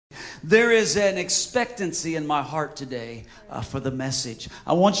There is an expectancy in my heart today for the message.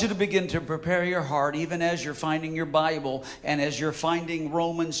 I want you to begin to prepare your heart, even as you're finding your Bible and as you're finding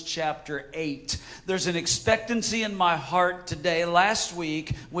Romans chapter 8. There's an expectancy in my heart today. Last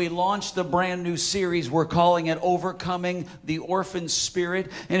week, we launched a brand new series. We're calling it Overcoming the Orphan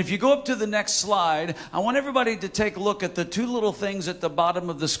Spirit. And if you go up to the next slide, I want everybody to take a look at the two little things at the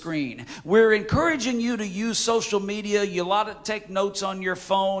bottom of the screen. We're encouraging you to use social media. You lot to take notes on your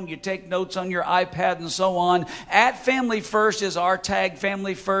phone. You take notes on your iPad and so on. At Family First is our tag,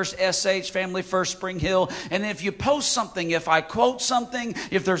 Family First, SH, Family First, Spring Hill. And if you post something, if I quote something,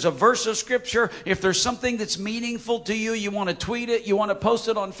 if there's a verse of scripture, if there's something that's meaningful to you, you want to tweet it, you want to post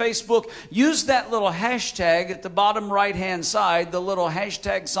it on Facebook, use that little hashtag at the bottom right-hand side, the little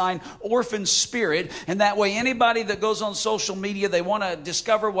hashtag sign, Orphan Spirit. And that way anybody that goes on social media, they want to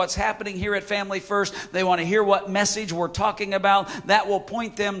discover what's happening here at Family First, they want to hear what message we're talking about, that will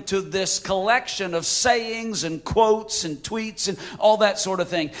point them to this collection of sayings and quotes and tweets and all that sort of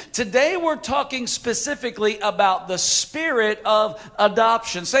thing. Today we're talking specifically about the spirit of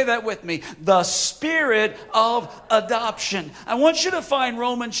adoption. Say that with me. The spirit of adoption. I want you to find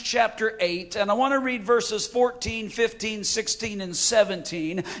Romans chapter 8, and I want to read verses 14, 15, 16, and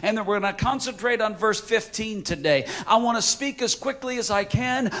 17, and then we're going to concentrate on verse 15 today. I want to speak as quickly as I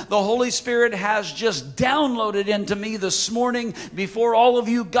can. The Holy Spirit has just downloaded into me this morning before all of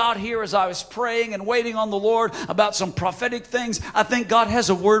you got here as I was praying and waiting on the Lord about some prophetic things. I think God has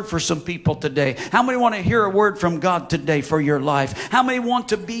a word for some people today. How many want to hear a word from God today for your life? How many want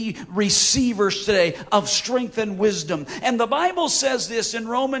to be receivers today of strength and wisdom? And the Bible says this in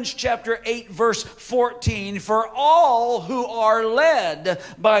Romans chapter 8 verse 14, for all who are led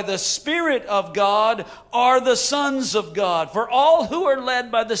by the Spirit of God are the sons of God. For all who are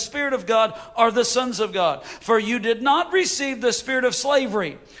led by the Spirit of God are the sons of God. For you did not receive the spirit of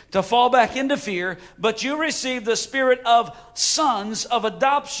slavery to fall back into fear, but you received the spirit of sons, of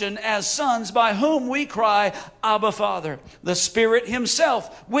adoption as sons, by whom we cry, Abba, Father. The Spirit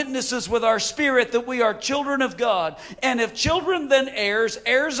himself witnesses with our spirit that we are children of God. And if children, then heirs,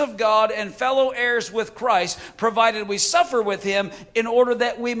 heirs of God and fellow heirs with Christ, provided we suffer with him, in order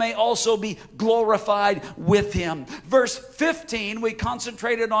that we may also be glorified with him. Verse 15 we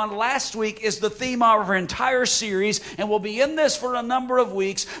concentrated on last week is the theme of our entire series, and we'll be in this for a number of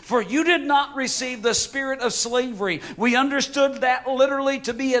weeks. For you did not receive the spirit of slavery. We understood that literally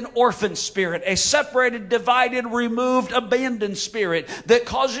to be an orphan spirit, a separated, divided, removed, abandoned spirit that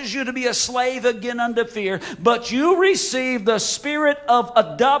causes you to be a slave again unto fear. But you received the spirit of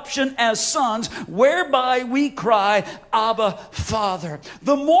adoption as sons, whereby we cry, Abba, Father.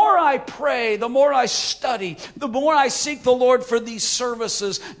 The more I pray, the more I study, the more I seek the Lord for these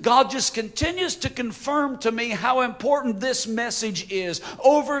services, God just continues to confirm to me how important this message is,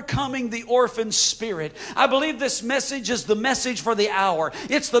 overcoming the orphan spirit. I believe this message is the message for the hour.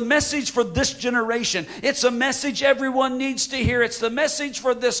 It's the message for this generation. It's a message everyone needs to hear. It's the message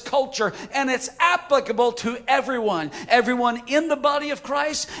for this culture, and it's applicable to everyone. Everyone in the body of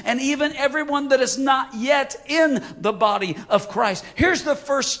Christ, and even everyone that is not yet in the body of Christ. Here's the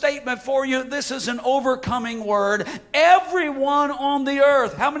first statement for you. This is an overcoming word. Everyone on the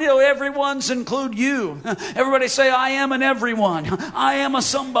earth. How many know everyone's include you? Everybody say, I am an everyone. I am a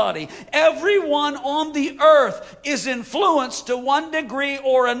somebody. Everyone on the earth is influenced to one degree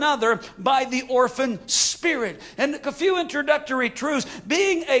or another by the orphan spirit. And a few introductory truths.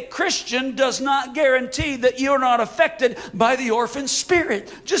 Being a Christian does not guarantee that you're not affected by the orphan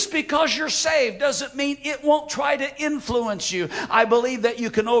spirit. Just because you're saved doesn't mean it won't try to influence you. I believe that you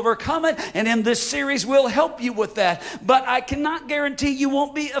can overcome it, and in this series we'll help you with that. But I cannot guarantee you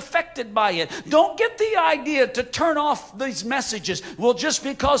won't be affected by it. Don't get the idea to turn off these messages. Well, just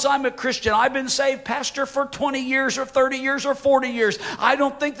because I'm a Christian, I've been saved, pastor, for 20 years or 30 years or 40 years, I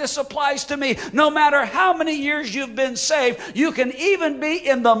don't think this applies to me. No matter how many years you've been saved, you can even be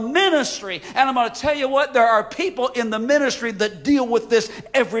in the ministry. And I'm going to tell you what, there are people in the ministry that deal with this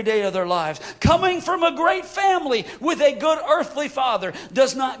every day of their lives. Coming from a great family with a good earthly father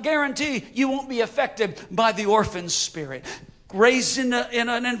does not guarantee you won't be affected by the orphan spirit. Raised in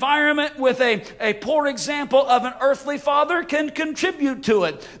an environment with a poor example of an earthly father can contribute to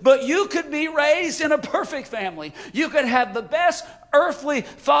it. But you could be raised in a perfect family. You could have the best earthly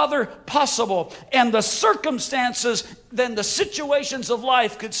father possible. And the circumstances, then the situations of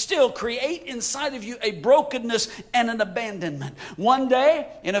life could still create inside of you a brokenness and an abandonment. One day,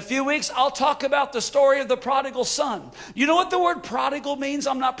 in a few weeks, I'll talk about the story of the prodigal son. You know what the word prodigal means?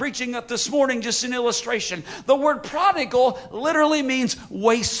 I'm not preaching it this morning, just an illustration. The word prodigal literally means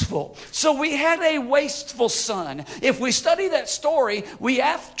wasteful. So we had a wasteful son. If we study that story, we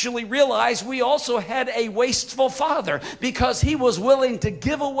actually realize we also had a wasteful father, because he was willing to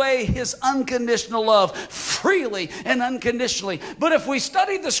give away his unconditional love freely and unconditionally. But if we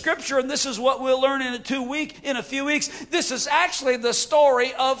study the scripture, and this is what we'll learn in a few weeks, this is actually the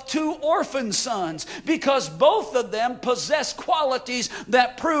story of two orphan sons, because both of them possess qualities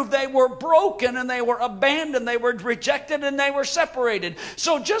that prove they were broken and they were abandoned, they were rejected, and they were separated.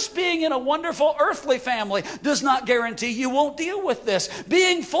 So just being in a wonderful earthly family does not guarantee you won't deal with this.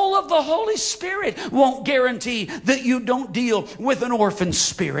 Being full of the Holy Spirit won't guarantee that you don't deal with an orphan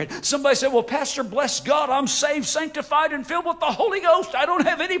spirit. Somebody said, well, Pastor, bless God, I'm saved, sanctified, and filled with the Holy Ghost. I don't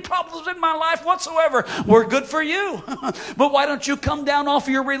have any problems in my life whatsoever. We're good for you. But why don't you come down off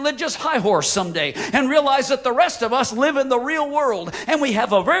your religious high horse someday and realize that the rest of us live in the real world, and we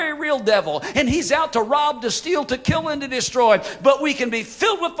have a very real devil, and he's out to rob, to steal, to kill, and to destroy. But we can be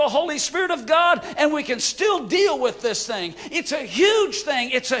filled with the Holy Spirit of God, and we can still deal with this thing. It's a huge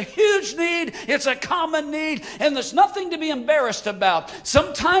thing. It's a huge need. It's a common need, and there's nothing to be embarrassed about.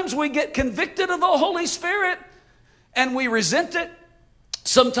 Sometimes we get convicted of the Holy Spirit and we resent it.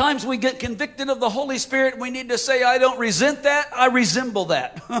 Sometimes we get convicted of the Holy Spirit and we need to say, I don't resent that, I resemble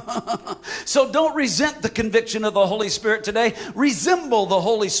that. So don't resent the conviction of the Holy Spirit today. Resemble the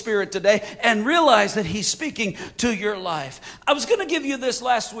Holy Spirit today and realize that He's speaking to your life. I was going to give you this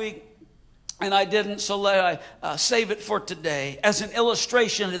last week, and I didn't, so let I save it for today as an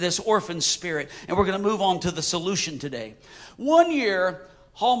illustration of this orphan spirit. And we're going to move on to the solution today. One year,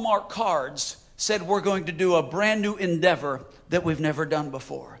 Hallmark Cards said we're going to do a brand new endeavor that we've never done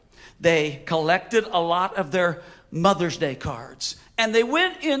before. They collected a lot of their Mother's Day cards, and they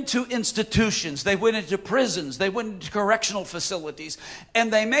went into institutions, they went into prisons, they went into correctional facilities,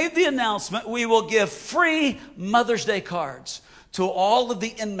 and they made the announcement, we will give free Mother's Day cards to all of the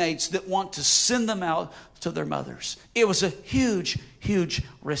inmates that want to send them out to their mothers. It was a huge, huge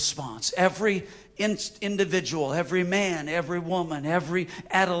response. Every individual, every man, every woman, every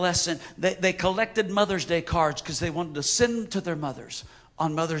adolescent, they collected Mother's Day cards because they wanted to send them to their mothers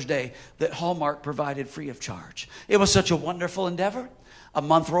on Mother's Day that Hallmark provided free of charge. It was such a wonderful endeavor. A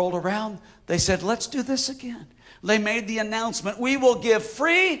month rolled around. They said, let's do this again. They made the announcement, we will give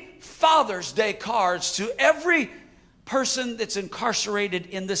free Father's Day cards to every person that's incarcerated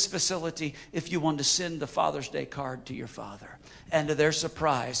in this facility if you want to send the Father's Day card to your father. And to their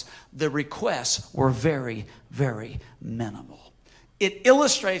surprise, the requests were very, very minimal. It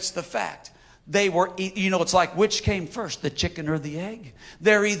illustrates the fact they were, it's like which came first, the chicken or the egg?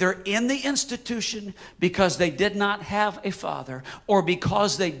 They're either in the institution because they did not have a father, or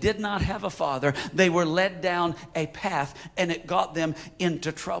because they did not have a father, they were led down a path and it got them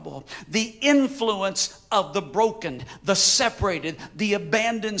into trouble. The influence of the broken, the separated, the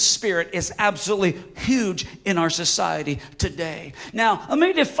abandoned spirit is absolutely huge in our society today. Now, let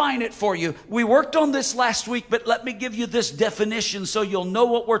me define it for you. We worked on this last week, but let me give you this definition so you'll know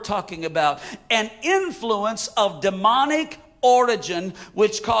what we're talking about. An influence of demonic origin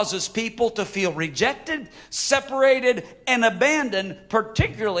which causes people to feel rejected, separated, and abandoned,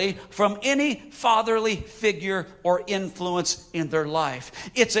 particularly from any fatherly figure or influence in their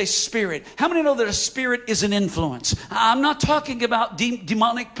life. It's a spirit. How many know that a spirit is an influence? I'm not talking about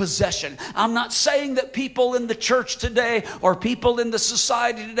demonic possession. I'm not saying that people in the church today or people in the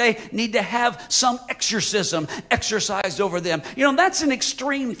society today need to have some exorcism exercised over them. That's an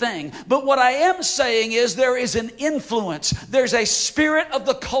extreme thing. But what I am saying is there is an influence. There's a spirit of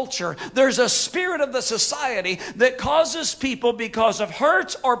the culture. There's a spirit of the society that causes people, because of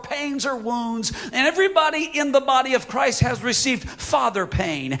hurts or pains or wounds, and everybody in the body of Christ has received father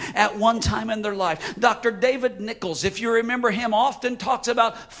pain at one time in their life. Dr. David Nichols, if you remember him, often talks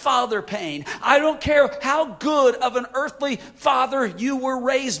about father pain. I don't care how good of an earthly father you were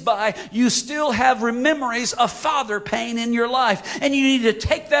raised by, you still have memories of father pain in your life. And you need to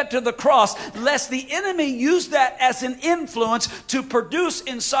take that to the cross, lest the enemy use that as an influence to produce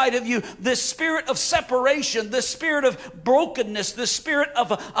inside of you this spirit of separation, this spirit of brokenness, this spirit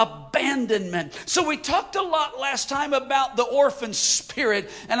of abandonment. So we talked a lot last time about the orphan spirit,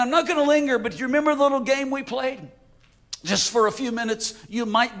 and I'm not going to linger, but you remember the little game we played? Just for a few minutes, you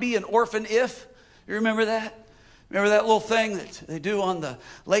might be an orphan if. You remember that? Remember that little thing that they do on the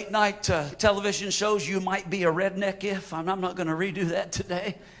late night television shows? You might be a redneck if. I'm not going to redo that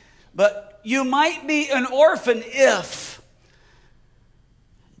today. But you might be an orphan if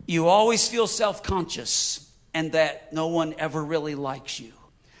you always feel self-conscious and that no one ever really likes you.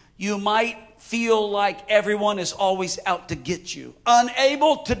 You might feel like everyone is always out to get you.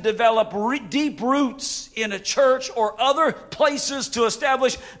 Unable to develop deep roots in a church or other places to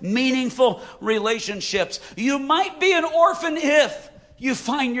establish meaningful relationships. You might be an orphan if you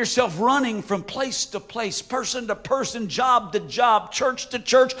find yourself running from place to place, person to person, job to job, church to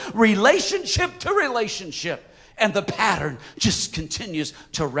church, relationship to relationship. And the pattern just continues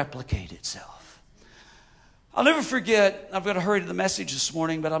to replicate itself. I'll never forget, I've got to hurry to the message this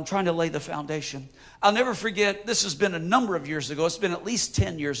morning, but I'm trying to lay the foundation. I'll never forget, this has been a number of years ago. It's been at least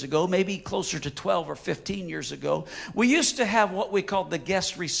 10 years ago, maybe closer to 12 or 15 years ago. We used to have what we called the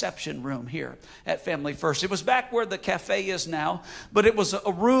guest reception room here at Family First. It was back where the cafe is now, but it was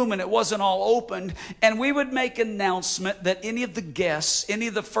a room and it wasn't all opened. And we would make an announcement that any of the guests, any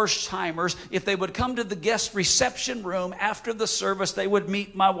of the first timers, if they would come to the guest reception room after the service, they would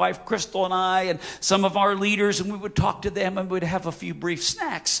meet my wife Crystal and I and some of our leaders, and we would talk to them and we'd have a few brief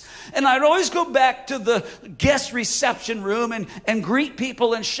snacks. And I'd always go back to the guest reception room and greet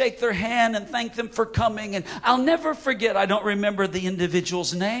people and shake their hand and thank them for coming. And I'll never forget, I don't remember the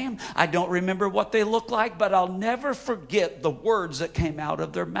individual's name. I don't remember what they look like, but I'll never forget the words that came out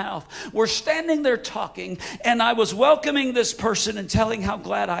of their mouth. We're standing there talking, and I was welcoming this person and telling how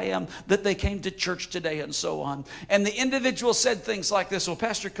glad I am that they came to church today and so on. And the individual said things like this: well,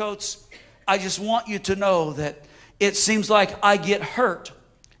 Pastor Coates, I just want you to know that it seems like I get hurt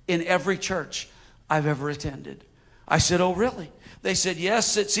in every church I've ever attended. I said, oh, really? They said,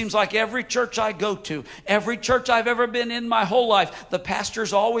 yes, it seems like every church I go to, every church I've ever been in my whole life, the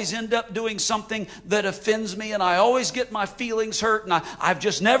pastors always end up doing something that offends me, and I always get my feelings hurt, and I've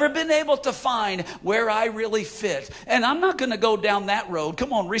just never been able to find where I really fit. And I'm not going to go down that road.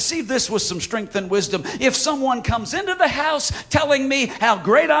 Come on, receive this with some strength and wisdom. If someone comes into the house telling me how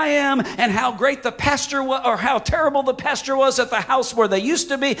great I am and how great the pastor was, or how terrible the pastor was at the house where they used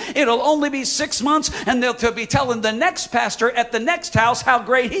to be, it'll only be 6 months, and they'll be telling the next pastor at the next house how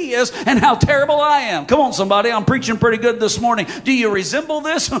great he is and how terrible I am. Come on, somebody, I'm preaching pretty good this morning. Do you resemble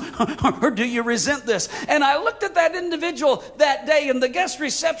this or do you resent this? And I looked at that individual that day in the guest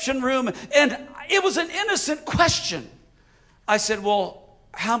reception room, and it was an innocent question. I said, well,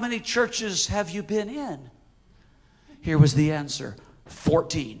 how many churches have you been in? Here was the answer: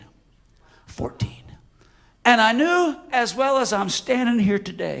 14. 14. And I knew, as well as I'm standing here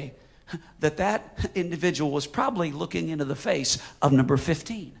today, that individual was probably looking into the face of number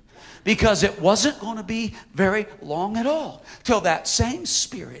 15. Because it wasn't going to be very long at all till that same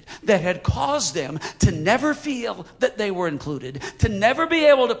spirit that had caused them to never feel that they were included, to never be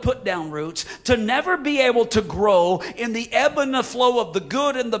able to put down roots, to never be able to grow in the ebb and the flow of the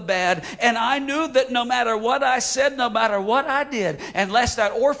good and the bad. And I knew that no matter what I said, no matter what I did, unless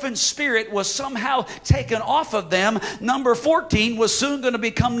that orphan spirit was somehow taken off of them, number 14 was soon going to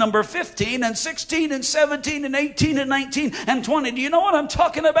become number 15 and 16 and 17 and 18 and 19 and 20. Do you know what I'm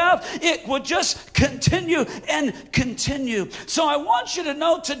talking about? It would just continue and continue. So I want you to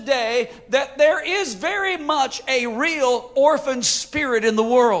know today that there is very much a real orphan spirit in the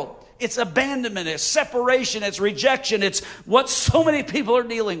world. It's abandonment, it's separation, it's rejection. It's what so many people are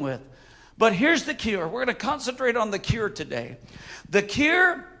dealing with. But here's the cure. We're going to concentrate on the cure today. The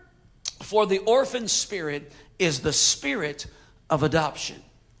cure for the orphan spirit is the spirit of adoption.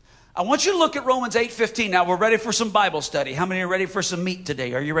 I want you to look at Romans 8:15. Now, we're ready for some Bible study. How many are ready for some meat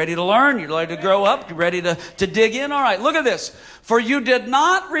today? Are you ready to learn? You're ready to grow up? You ready to dig in? All right, look at this. For you did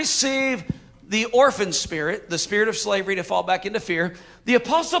not receive the orphan spirit, the spirit of slavery, to fall back into fear. The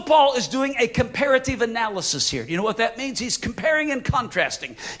Apostle Paul is doing a comparative analysis here. You know what that means? He's comparing and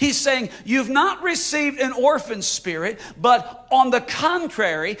contrasting. He's saying, you've not received an orphan spirit, but on the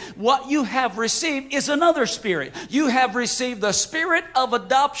contrary, what you have received is another spirit. You have received the spirit of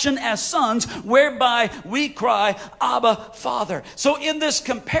adoption as sons, whereby we cry, Abba, Father. So in this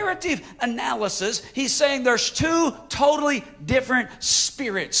comparative analysis, he's saying there's two totally different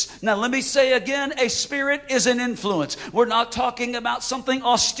spirits. Now let me say again, a spirit is an influence. We're not talking about something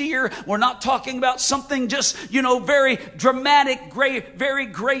austere. We're not talking about something just, very dramatic, very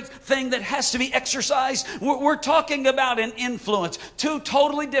great thing that has to be exercised. We're talking about an influence. Two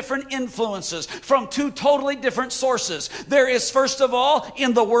totally different influences from two totally different sources. There is, first of all,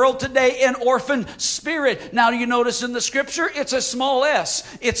 in the world today, an orphan spirit. Now, you notice in the scripture, it's a small s.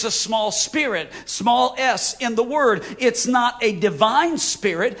 It's a small spirit. Small s in the word. It's not a divine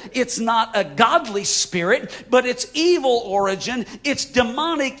spirit. It's not a godly spirit, but it's evil origin. It's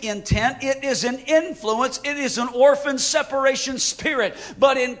demonic intent. It is an influence. It is an orphan separation spirit.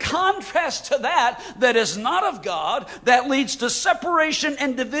 But in contrast to that is not of God, that leads to separation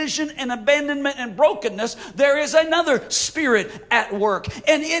and division and abandonment and brokenness, there is another spirit at work.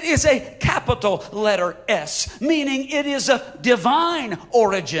 And it is a capital letter S, meaning it is a divine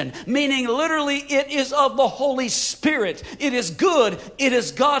origin, meaning literally it is of the Holy Spirit. It is good. It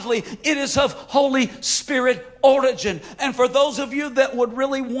is godly. It is of Holy Spirit origin. And for those of you that would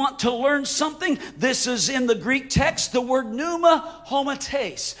really want to learn something, this is in the Greek text, the word pneuma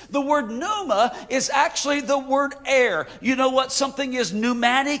homates. The word pneuma is actually the word air. You know what something is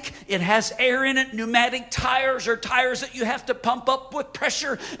pneumatic? It has air in it. Pneumatic tires are tires that you have to pump up with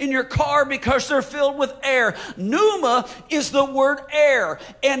pressure in your car because they're filled with air. Pneuma is the word air.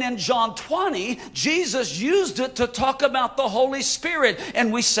 And in John 20, Jesus used it to talk about the Holy Spirit.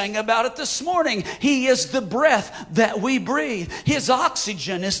 And we sang about it this morning. He is the breath that we breathe. His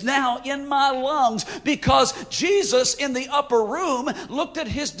oxygen is now in my lungs because Jesus in the upper room looked at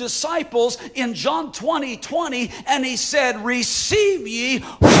his disciples in John 20:20 and he said, "Receive ye."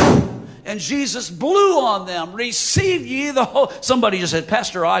 And Jesus blew on them. "Receive ye the whole." Somebody just said,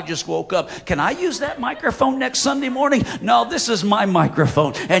 "Pastor, I just woke up. Can I use that microphone next Sunday morning?" No, this is my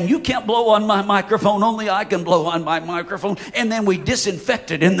microphone. And you can't blow on my microphone. Only I can blow on my microphone. And then we disinfect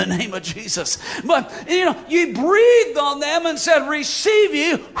it in the name of Jesus. But, you breathed on them and said, "Receive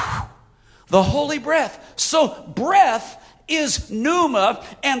ye the holy breath." So breath is pneuma,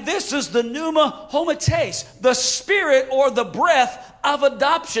 and this is the pneuma homates, the spirit or the breath of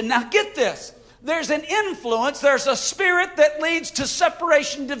adoption. Now get this. There's an influence. There's a spirit that leads to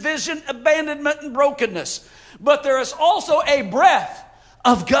separation, division, abandonment, and brokenness. But there is also a breath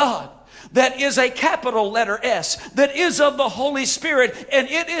of God that is a capital letter S, that is of the Holy Spirit, and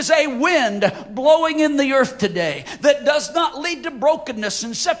it is a wind blowing in the earth today that does not lead to brokenness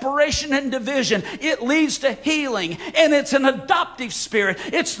and separation and division. It leads to healing, and it's an adoptive spirit.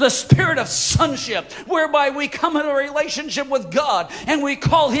 It's the spirit of sonship, whereby we come in a relationship with God, and we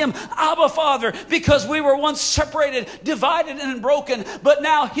call him Abba Father, because we were once separated, divided, and broken, but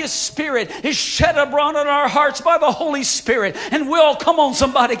now his Spirit is shed abroad in our hearts by the Holy Spirit, and we'll, come on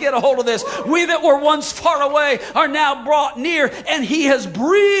somebody, get a hold of this. We that were once far away are now brought near, and he has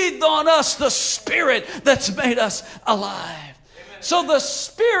breathed on us the Spirit that's made us alive. Amen. So the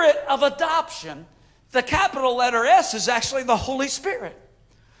spirit of adoption, the capital letter S, is actually the Holy Spirit.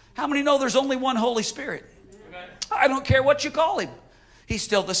 How many know there's only one Holy Spirit? Amen. I don't care what you call him. He's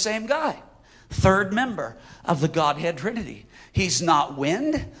still the same guy. Third member of the Godhead Trinity. He's not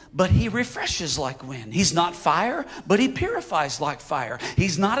wind, but he refreshes like wind. He's not fire, but he purifies like fire.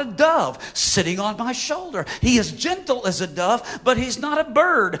 He's not a dove sitting on my shoulder. He is gentle as a dove, but he's not a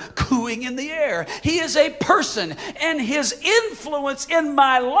bird cooing in the air. He is a person, and his influence in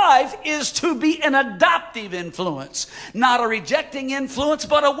my life is to be an adoptive influence. Not a rejecting influence,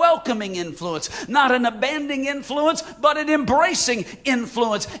 but a welcoming influence. Not an abandoning influence, but an embracing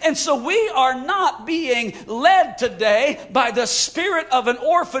influence. And so we are not being led today by the spirit of an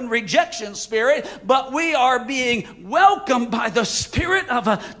orphan rejection spirit, but we are being welcomed by the spirit of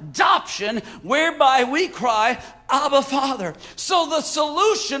adoption, whereby we cry, Abba Father. So the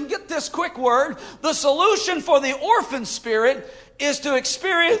solution, get this quick word, the solution for the orphan spirit is to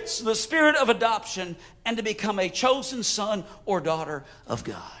experience the spirit of adoption and to become a chosen son or daughter of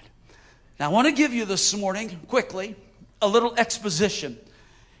God. Now I want to give you this morning, quickly, a little exposition.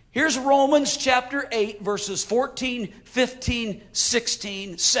 Here's Romans chapter 8, verses 14, 15,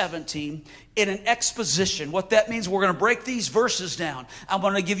 16, 17, in an exposition. What that means, we're going to break these verses down. I'm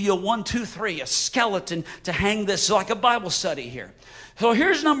going to give you a 1, 2, 3, a skeleton to hang this like a Bible study here. So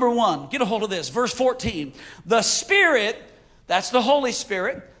here's number one. Get a hold of this. Verse 14. The Spirit, that's the Holy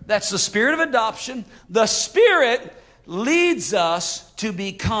Spirit. That's the Spirit of adoption. The Spirit leads us to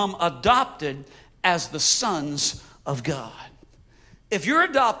become adopted as the sons of God. If you're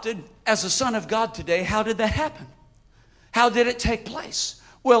adopted as a son of God today, how did that happen? How did it take place?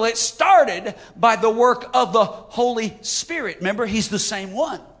 Well, it started by the work of the Holy Spirit. Remember, he's the same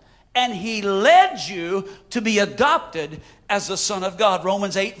one. And he led you to be adopted as the son of God.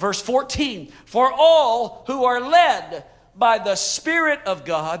 Romans 8, verse 14. For all who are led by the Spirit of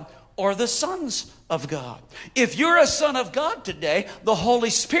God or the sons of God. If you're a son of God today, the Holy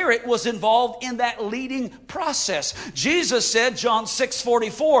Spirit was involved in that leading process. Jesus said, John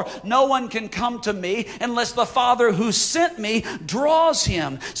 6:44, no one can come to me unless the Father who sent me draws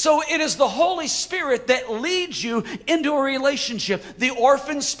him. So it is the Holy Spirit that leads you into a relationship. The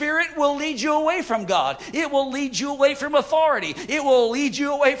orphan spirit will lead you away from God. It will lead you away from authority. It will lead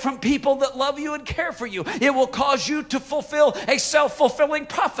you away from people that love you and care for you. It will cause you to fulfill a self-fulfilling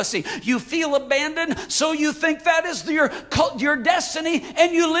prophecy. You feel abandoned, so you think that is your destiny,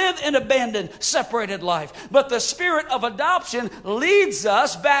 and you live an abandoned, separated life. But the Spirit of adoption leads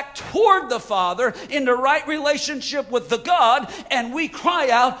us back toward the Father into right relationship with the God, and we cry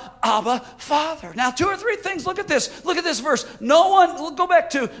out, Abba, Father. Now, 2 or 3 things. Look at this. Look at this verse. We'll go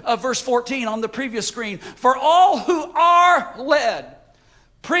back to verse 14 on the previous screen. For all who are led,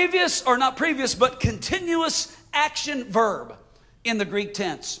 previous, or not previous, but continuous action verb in the Greek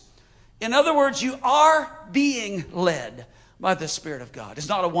tense. In other words, you are being led by the Spirit of God. It's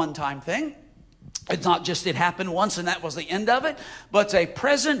not a one-time thing. It's not just it happened once and that was the end of it, but it's a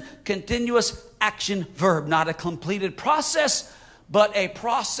present, continuous action verb. Not a completed process, but a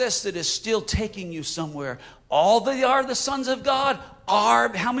process that is still taking you somewhere. All that are the sons of God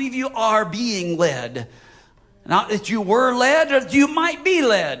are, how many of you are being led? Not that you were led or you might be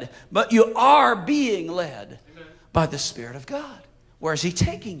led, but you are being led by the Spirit of God. Where is He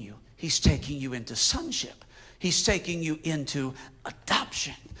taking you? He's taking you into sonship. He's taking you into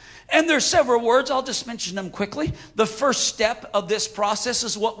adoption. And there's several words. I'll just mention them quickly. The first step of this process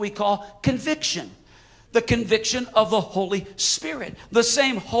is what we call conviction. The conviction of the Holy Spirit. The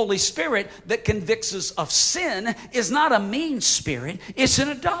same Holy Spirit that convicts us of sin is not a mean spirit. It's an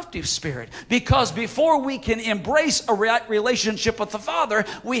adoptive spirit. Because before we can embrace a right relationship with the Father,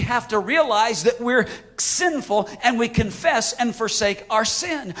 we have to realize that we're sinful and we confess and forsake our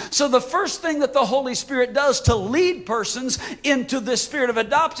sin. So the first thing that the Holy Spirit does to lead persons into the spirit of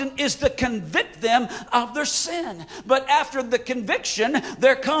adoption is to convict them of their sin. But after the conviction,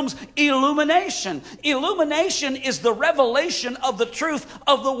 there comes illumination. Illumination is the revelation of the truth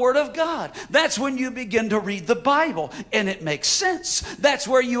of the Word of God. That's when you begin to read the Bible and it makes sense. That's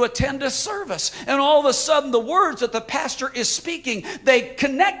where you attend a service and all of a sudden the words that the pastor is speaking, they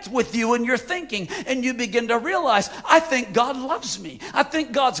connect with you in your thinking, and you begin to realize, I think God loves me. I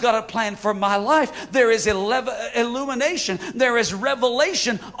think God's got a plan for my life. There is illumination. There is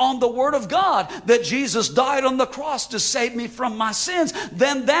revelation on the Word of God that Jesus died on the cross to save me from my sins.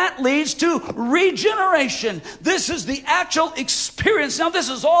 Then that leads to regeneration. This is the actual experience. Now, this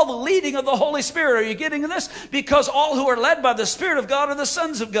is all the leading of the Holy Spirit. Are you getting this? Because all who are led by the Spirit of God are the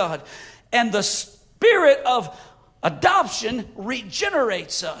sons of God. And the Spirit of adoption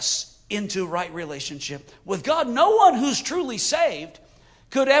regenerates us into right relationship with God. No one who's truly saved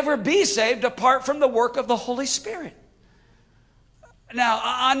could ever be saved apart from the work of the Holy Spirit. Now,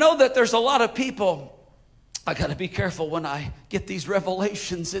 I know that there's a lot of people, I got to be careful when I get these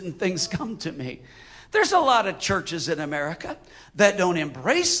revelations and things come to me. There's a lot of churches in America that don't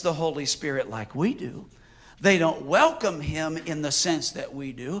embrace the Holy Spirit like we do. They don't welcome Him in the sense that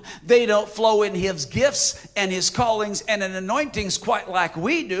we do. They don't flow in His gifts and His callings and anointings quite like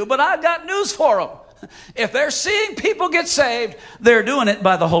we do. But I've got news for them. If they're seeing people get saved, they're doing it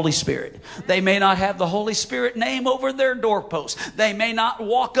by the Holy Spirit. They may not have the Holy Spirit name over their doorpost. They may not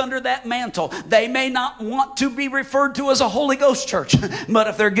walk under that mantle. They may not want to be referred to as a Holy Ghost church. But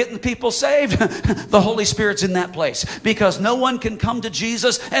if they're getting people saved, the Holy Spirit's in that place. Because no one can come to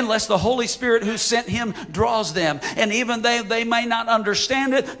Jesus unless the Holy Spirit who sent Him draws them. And even they may not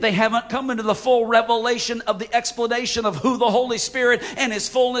understand it. They haven't come into the full revelation of the explanation of who the Holy Spirit and His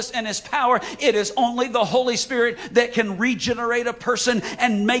fullness and His power. It is only the Holy Spirit that can regenerate a person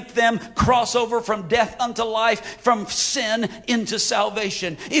and make them cross over from death unto life, from sin into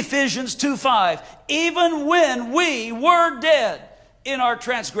salvation. Ephesians 2:5. Even when we were dead in our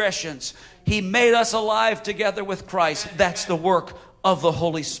transgressions, He made us alive together with Christ. That's the work of the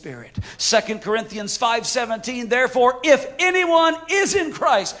Holy Spirit. 2 Corinthians 5:17. Therefore, if anyone is in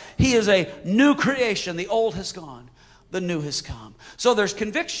Christ, he is a new creation. The old has gone. The new has come. So there's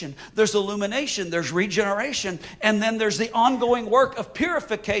conviction, there's illumination, there's regeneration, and then there's the ongoing work of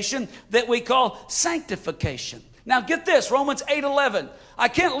purification that we call sanctification. Now get this, Romans 8:11. I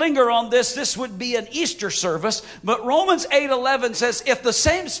can't linger on this. This would be an Easter service, but Romans 8:11 says, if the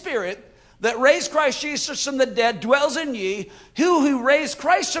same Spirit that raised Christ Jesus from the dead dwells in ye, who raised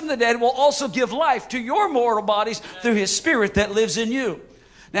Christ from the dead will also give life to your mortal bodies through His Spirit that lives in you.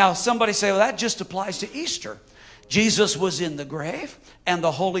 Now somebody say, well, that just applies to Easter. Jesus was in the grave, and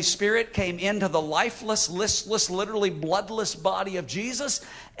the Holy Spirit came into the lifeless, listless, literally bloodless body of Jesus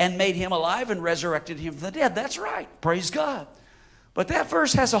and made him alive and resurrected him from the dead. That's right. Praise God. But that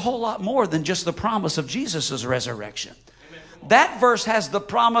verse has a whole lot more than just the promise of Jesus' resurrection. That verse has the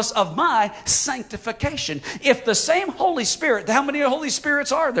promise of my sanctification. If the same Holy Spirit, how many Holy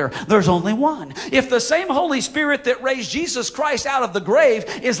Spirits are there? There's only one. If the same Holy Spirit that raised Jesus Christ out of the grave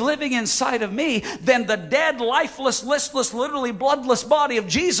is living inside of me, then the dead, lifeless, listless, literally bloodless body of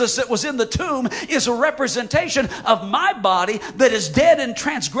Jesus that was in the tomb is a representation of my body that is dead in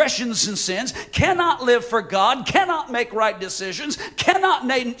transgressions and sins, cannot live for God, cannot make right decisions,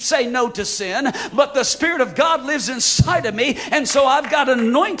 cannot say no to sin, but the Spirit of God lives inside of me. And so I've got an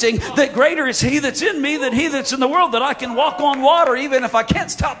anointing that greater is he that's in me than he that's in the world, that I can walk on water even if I can't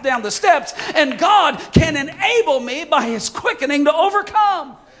stop down the steps. And God can enable me by his quickening to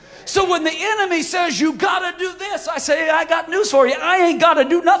overcome. So when the enemy says, you got to do this, I say, I got news for you. I ain't got to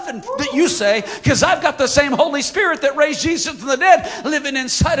do nothing that you say, because I've got the same Holy Spirit that raised Jesus from the dead living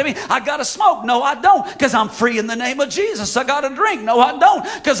inside of me. I got to smoke. No, I don't, because I'm free in the name of Jesus. I got to drink. No, I don't,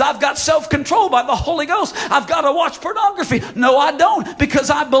 because I've got self-control by the Holy Ghost. I've got to watch pornography. No, I don't,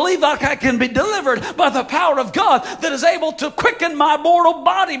 because I believe like I can be delivered by the power of God that is able to quicken my mortal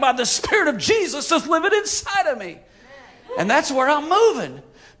body by the Spirit of Jesus that's living inside of me. And that's where I'm moving.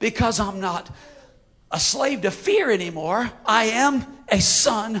 Because I'm not a slave to fear anymore. I am a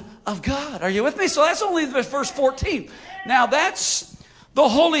son of God. Are you with me? So that's only verse 14. Now that's the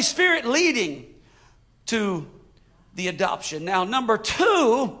Holy Spirit leading to the adoption. Now number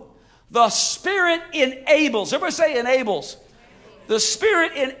 2, the Spirit enables. Everybody say enables. The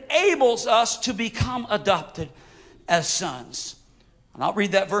Spirit enables us to become adopted as sons. And I'll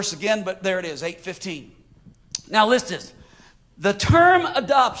read that verse again, but there it is, 8:15. Now listen. The term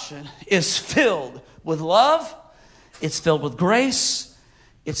adoption is filled with love, it's filled with grace,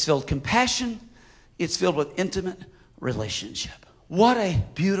 it's filled with compassion, it's filled with intimate relationship. What a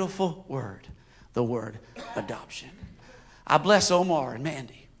beautiful word, the word adoption. I bless Omar and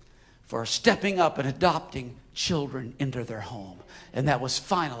Mandy for stepping up and adopting children into their home. And that was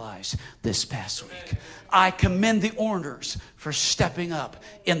finalized this past week. I commend the Orners for stepping up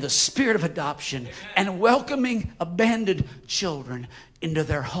in the spirit of adoption and welcoming abandoned children into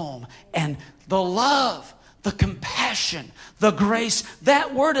their home. And the love, the compassion, the grace,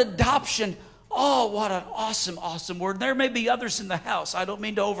 that word adoption, oh, what an awesome, awesome word. There may be others in the house. I don't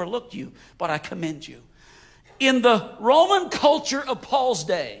mean to overlook you, but I commend you. In the Roman culture of Paul's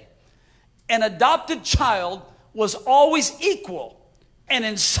day, an adopted child was always equal, and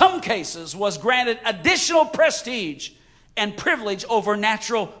in some cases was granted additional prestige and privilege over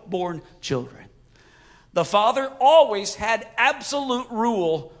natural born children. The father always had absolute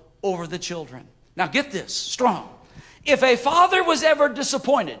rule over the children. Now get this, strong. If a father was ever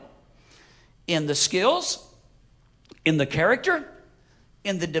disappointed in the skills, in the character,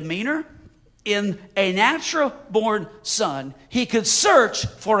 in the demeanor, in a natural born son, he could search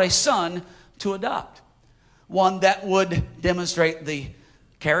for a son to adopt. One that would demonstrate the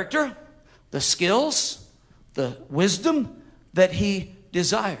character, the skills, the wisdom that he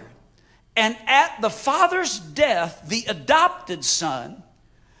desired. And at the father's death, the adopted son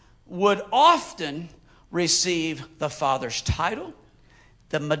would often receive the father's title,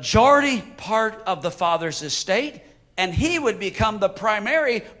 the majority part of the father's estate, and he would become the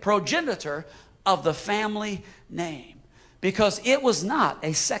primary progenitor of the family name. Because it was not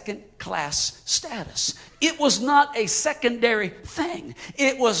a second-class status. It was not a secondary thing.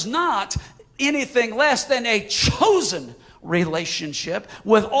 It was not anything less than a chosen relationship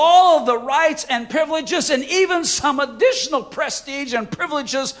with all of the rights and privileges and even some additional prestige and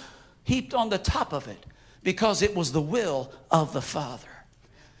privileges heaped on the top of it, because it was the will of the Father.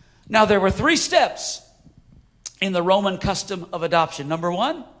 Now, there were 3 steps in the Roman custom of adoption. Number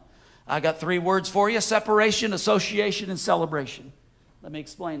 1, I got 3 words for you: separation, association, and celebration. Let me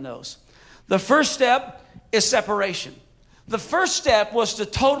explain those. The first step is separation. The first step was to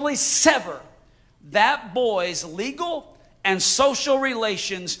totally sever that boy's legal and social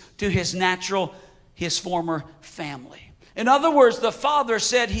relations to his former family. In other words, the father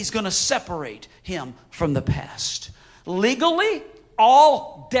said he's going to separate him from the past. Legally,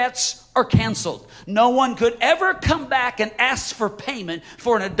 all debts are canceled. No one could ever come back and ask for payment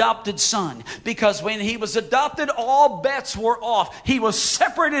for an adopted son, because when he was adopted, all bets were off. He was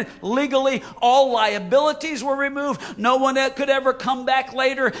separated legally. All liabilities were removed. No one could ever come back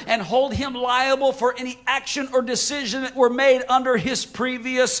later and hold him liable for any action or decision that were made under his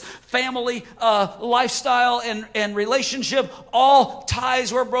previous family lifestyle and relationship. All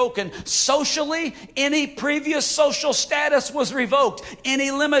ties were broken. Socially, any previous social status was revoked.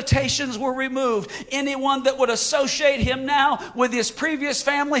 Any limitations were removed. Anyone that would associate him now with his previous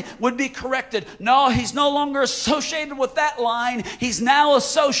family would be corrected. No, he's no longer associated with that line. He's now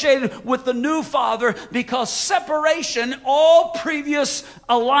associated with the new father, because separation, all previous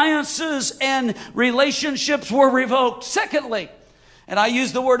alliances and relationships were revoked. Secondly, and I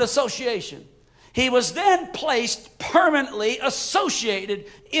use the word association, he was then placed permanently associated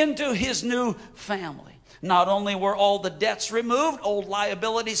into his new family. Not only were all the debts removed, old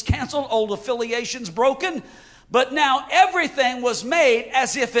liabilities canceled, old affiliations broken, but now everything was made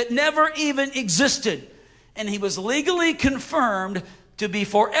as if it never even existed. And he was legally confirmed to be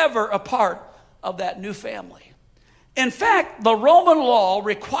forever a part of that new family. In fact, the Roman law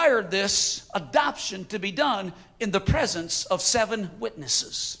required this adoption to be done in the presence of 7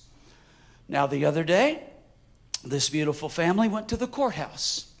 witnesses. Now, the other day, this beautiful family went to the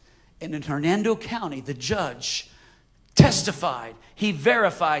courthouse. And in Hernando County, the judge testified, he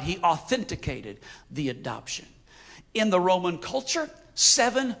verified, he authenticated the adoption. In the Roman culture,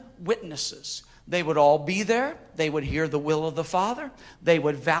 7 witnesses. They would all be there. They would hear the will of the Father. They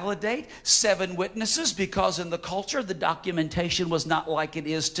would validate. 7 witnesses, because in the culture, the documentation was not like it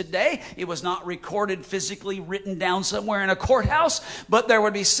is today. It was not recorded physically, written down somewhere in a courthouse, but there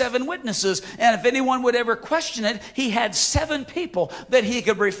would be 7 witnesses. And if anyone would ever question it, he had 7 people that he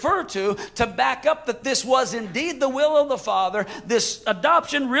could refer to back up that this was indeed the will of the Father. This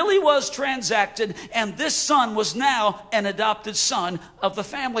adoption really was transacted, and this son was now an adopted son of the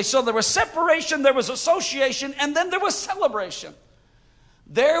family. So there was separation, there was association, and then there was celebration.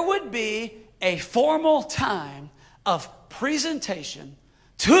 There would be a formal time of presentation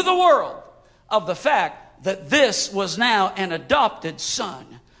to the world of the fact that this was now an adopted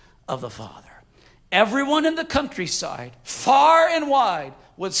son of the Father. Everyone in the countryside, far and wide,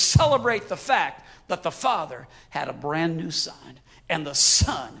 would celebrate the fact that the Father had a brand new son and the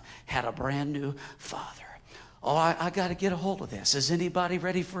Son had a brand new Father. Oh, I got to get a hold of this. Is anybody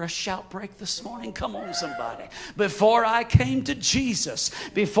ready for a shout break this morning? Come on, somebody. Before I came to Jesus,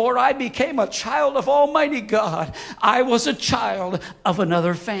 before I became a child of Almighty God, I was a child of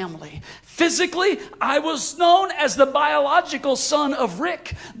another family. Physically, I was known as the biological son of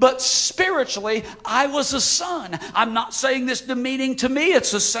Rick, but spiritually, I was a son. I'm not saying this demeaning to me.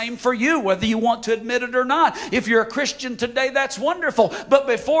 It's the same for you, whether you want to admit it or not. If you're a Christian today, that's wonderful. But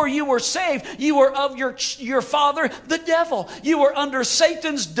before you were saved, you were of your father, the devil. You were under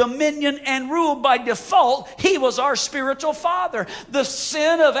Satan's dominion and rule by default. He was our spiritual father. The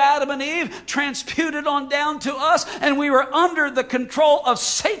sin of Adam and Eve transputed on down to us, and we were under the control of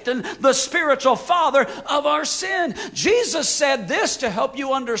Satan, the spiritual father of our sin. Jesus said this to help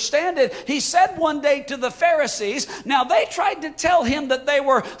you understand it. He said one day to the Pharisees, now they tried to tell him that they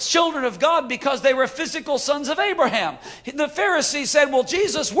were children of God because they were physical sons of Abraham. The Pharisees said, well,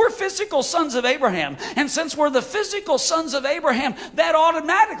 Jesus, we're physical sons of Abraham. And since we're the physical sons of Abraham, that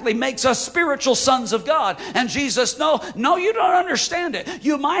automatically makes us spiritual sons of God. And Jesus, no, you don't understand it.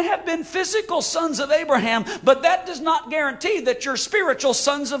 You might have been physical sons of Abraham, but that does not guarantee that you're spiritual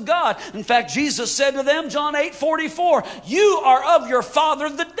sons of God. In fact, Jesus said to them, John 8:44, you are of your father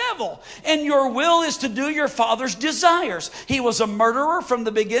the devil, and your will is to do your father's desires. He was a murderer from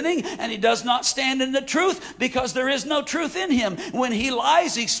the beginning, and he does not stand in the truth because there is no truth in him. When he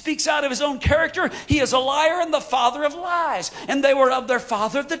lies, he speaks out of his own character. He is a liar and the father of lies. And they were of their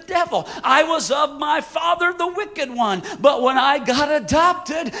father the devil. I was of my father the wicked one. But when I got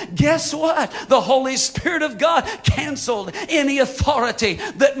adopted, guess what? The Holy Spirit of God canceled any authority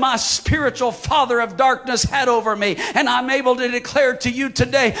that my spiritual father of darkness had over me. And I'm able to declare to you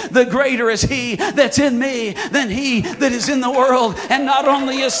today, the greater is he that's in me than he that is in the world. And not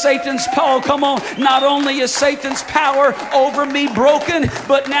only is Satan's power, not only is Satan's power over me broken,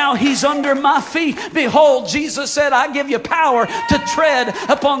 but now he's under my feet. Behold, Jesus said, I give you power to tread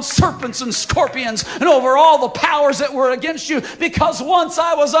upon serpents and scorpions and over all the powers that were against you, because once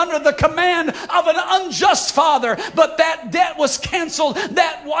I was under the command of an unjust father, but that debt was canceled,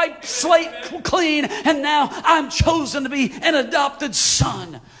 that white slate clean, and now I'm chosen to be an adopted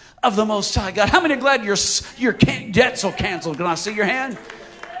son of the Most High God. How many are glad your debts are canceled? Can I see your hand?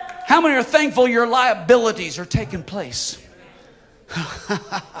 How many are thankful your liabilities are taking place?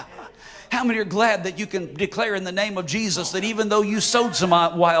 How many are glad that you can declare in the name of Jesus that even though you sowed some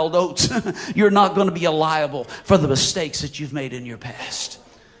wild oats, you're not going to be liable for the mistakes that you've made in your past?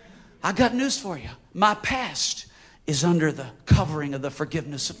 I got news for you. My past is under the covering of the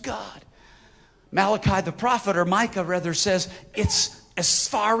forgiveness of God. Malachi the prophet, or Micah rather, says it's as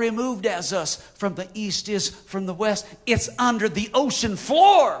far removed as us from the east is from the west. It's under the ocean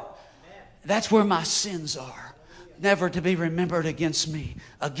floor. That's where my sins are, never to be remembered against me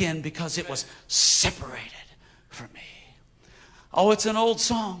again, because it was separated from me. Oh, it's an old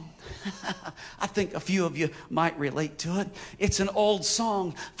song. I think a few of you might relate to it. It's an old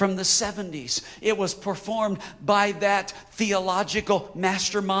song from the 70s. It was performed by that theological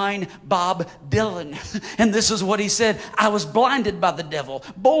mastermind, Bob Dylan. And this is what he said: I was blinded by the devil,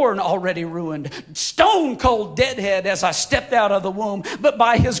 born already ruined, stone cold deadhead as I stepped out of the womb. But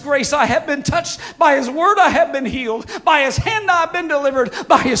by his grace I have been touched, by his word I have been healed, by his hand I've been delivered,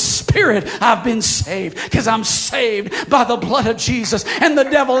 by his spirit I've been saved. Because I'm saved by the blood of Jesus, and the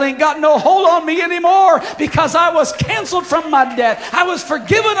devil ain't got no hold on me anymore, because I was canceled from my debt. I was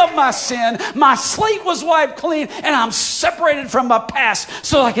forgiven of my sin. My slate was wiped clean, and I'm separated from my past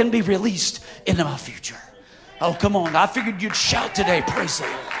so I can be released into my future. Oh, come on. I figured you'd shout today. Praise the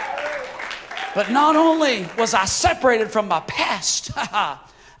Lord. But not only was I separated from my past,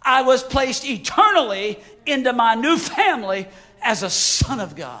 I was placed eternally into my new family as a son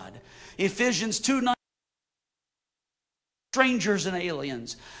of God. Ephesians 2:9. Strangers and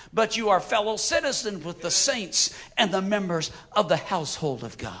aliens, but you are fellow citizens with the saints and the members of the household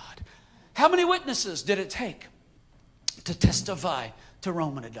of God. How many witnesses did it take to testify to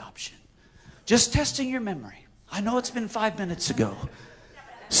Roman adoption? Just testing your memory. I know it's been 5 minutes ago.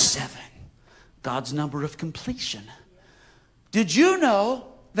 7. God's number of completion. Did you know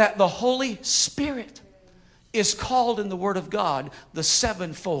that the Holy Spirit is called in the Word of God the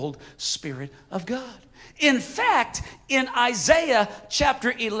sevenfold Spirit of God? In fact, in Isaiah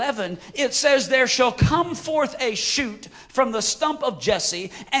chapter 11, it says, there shall come forth a shoot from the stump of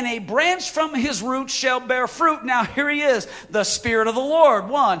Jesse, and a branch from his root shall bear fruit. Now here he is. The Spirit of the Lord,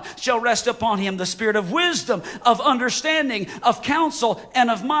 1, shall rest upon him. The Spirit of wisdom, of understanding, of counsel, and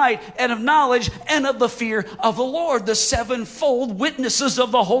of might, and of knowledge, and of the fear of the Lord. The sevenfold witnesses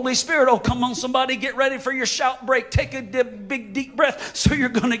of the Holy Spirit. Oh, come on, somebody, get ready for your shout break. Take a big deep breath so you're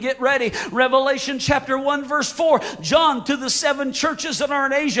going to get ready. Revelation chapter 1 verse 4. John, to the 7 churches that are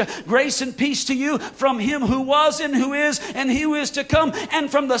in Asia, grace and peace to you from him who was and who is and who is to come,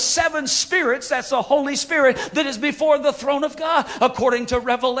 and from the 7 spirits, that's the Holy Spirit, that is before the throne of God. According to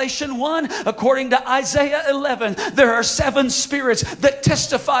Revelation 1, according to Isaiah 11, there are 7 spirits that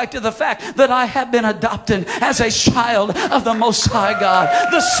testify to the fact that I have been adopted as a child of the Most High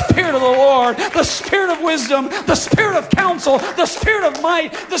God. The Spirit of the Lord, the Spirit of wisdom, the Spirit of counsel, the Spirit of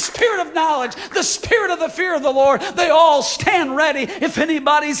might, the Spirit of knowledge, the Spirit of the fear of the Lord, they all stand ready. If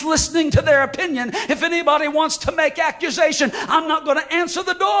anybody's listening to their opinion, if anybody wants to make accusation, I'm not going to answer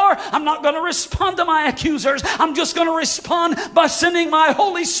the door. I'm not going to respond to my accusers. I'm just going to respond by sending my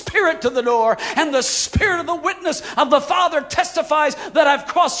Holy Spirit to the door. And the Spirit of the witness of the Father testifies that I've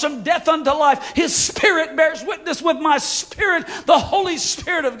crossed from death unto life. His Spirit bears witness with my spirit, the Holy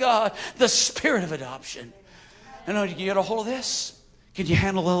Spirit of God, the Spirit of adoption. I know you can get a hold of this. Can you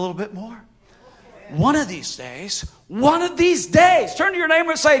handle it a little bit more? One of these days, turn to your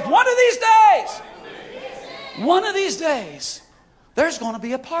neighbor and say, one of these days, there's going to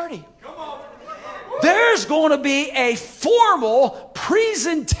be a party. There's going to be a formal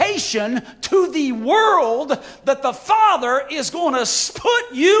presentation to the world that the Father is going to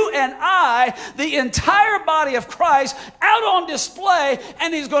put you and I, the entire body of Christ, out on display,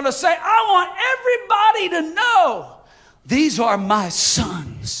 and He's going to say, I want everybody to know, these are my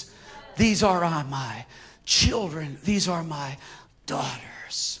sons. These are my children. These are my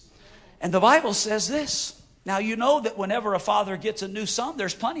daughters. And the Bible says this. Now, you know that whenever a father gets a new son,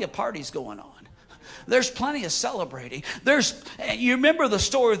 there's plenty of parties going on. There's plenty of celebrating. You remember the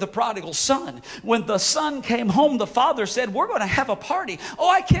story of the prodigal son. When the son came home, the father said, we're going to have a party. Oh,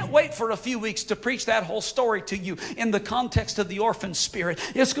 I can't wait for a few weeks to preach that whole story to you in the context of the orphan spirit.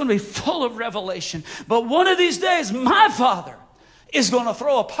 It's going to be full of revelation. But one of these days, my Father is going to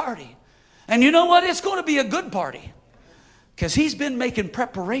throw a party. And you know what? It's going to be a good party. Because He's been making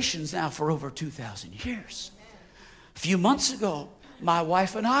preparations now for over 2,000 years. A few months ago, my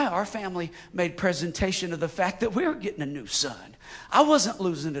wife and I, our family, made presentation of the fact that we were getting a new son. I wasn't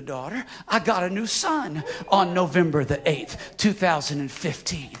losing a daughter. I got a new son on November the 8th,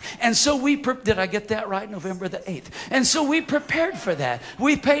 2015. And so did I get that right? November the 8th. And so we prepared for that.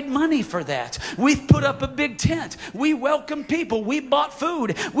 We paid money for that. We put up a big tent. We welcomed people. We bought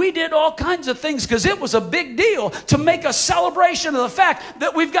food. We did all kinds of things because it was a big deal to make a celebration of the fact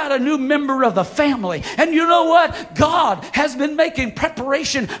that we've got a new member of the family. And you know what? God has been making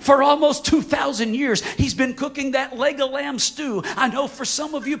preparation for almost 2,000 years. He's been cooking that leg of lamb stew. I know for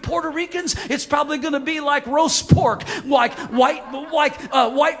some of you Puerto Ricans, it's probably going to be like roast pork, like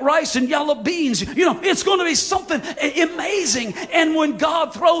white rice and yellow beans. You know, it's going to be something amazing. And when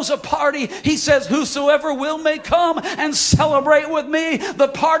God throws a party, he says, whosoever will may come and celebrate with me the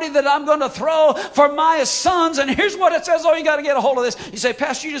party that I'm going to throw for my sons. And here's what it says. Oh, you got to get a hold of this. You say,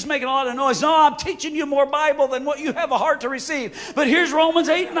 Pastor, you're just making a lot of noise. No, I'm teaching you more Bible than what you have a heart to receive. But here's Romans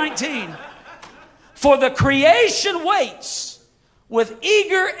 8:19. For the creation waits with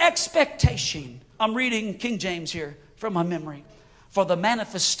eager expectation. I'm reading King James here from my memory. For the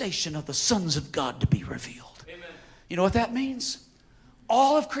manifestation of the sons of God to be revealed. Amen. You know what that means?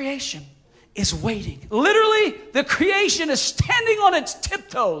 All of creation is waiting. Literally, the creation is standing on its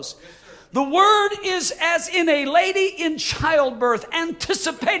tiptoes. Yes, the word is as in a lady in childbirth,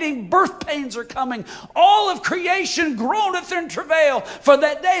 anticipating birth pains are coming. All of creation groaneth in travail for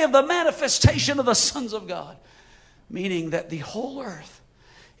that day of the manifestation of the sons of God. Meaning that the whole earth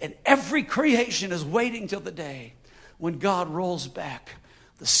and every creation is waiting till the day when God rolls back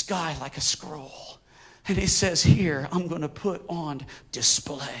the sky like a scroll. And he says, here, I'm going to put on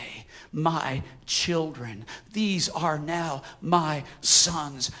display my children. These are now my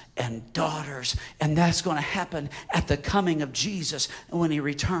sons and daughters. And that's going to happen at the coming of Jesus when he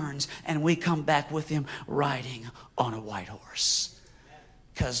returns and we come back with him riding on a white horse.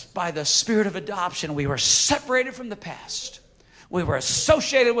 Because by the spirit of adoption, we were separated from the past. We were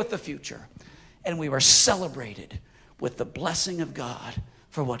associated with the future. And we were celebrated with the blessing of God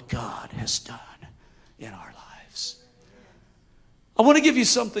for what God has done in our lives. I want to give you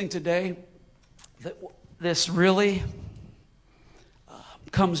something today that this really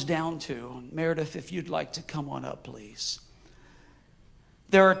comes down to. Meredith, if you'd like to come on up, please.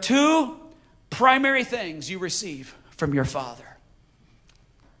 There are two primary things you receive from your Father.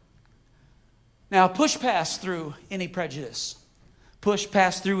 Now, push past through any prejudice. Push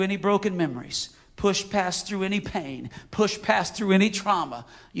past through any broken memories. Push past through any pain. Push past through any trauma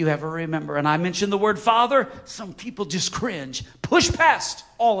you ever remember. And I mentioned the word Father. Some people just cringe. Push past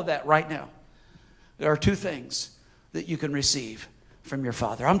all of that right now. There are two things that you can receive from your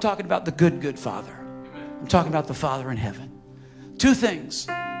Father. I'm talking about the good Father. I'm talking about the Father in heaven. Two things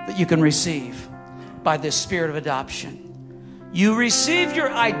that you can receive by this spirit of adoption. You receive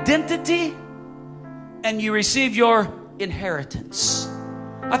your identity and you receive your inheritance.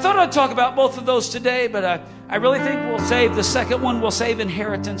 I thought I'd talk about both of those today, but I really think we'll save the second one. We'll save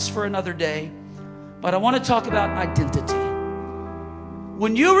inheritance for another day. But I want to talk about identity.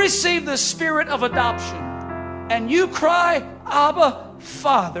 When you receive the spirit of adoption and you cry, Abba,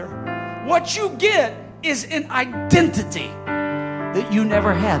 Father, what you get is an identity that you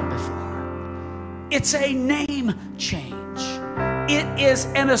never had before. It's a name change. It is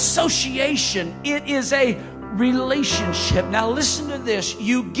an association. It is a relationship. Now listen to this.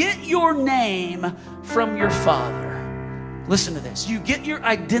 You get your name from your Father. Listen to this. You get your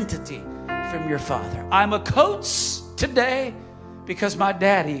identity from your Father. I'm a Coates today because my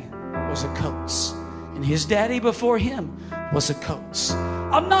daddy was a Coates. And his daddy before him was a Coates.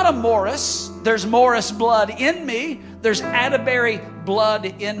 I'm not a Morris. There's Morris blood in me. There's Atterbury blood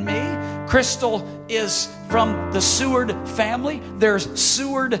in me. Crystal is from the Seward family. There's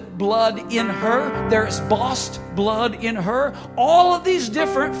Seward blood in her. There's Bost blood in her. All of these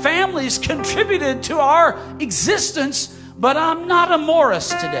different families contributed to our existence, but I'm not a Morris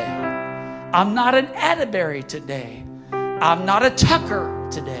today. I'm not an Atterbury today. I'm not a Tucker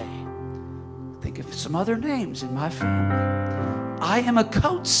today. Think of some other names in my family. I am a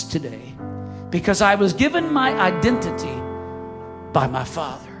Coates today because I was given my identity by my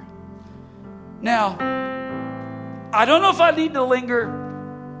Father. Now, I don't know if I need to linger,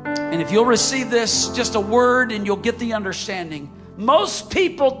 and if you'll receive this, just a word and you'll get the understanding. Most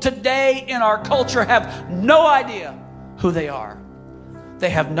people today in our culture have no idea who they are.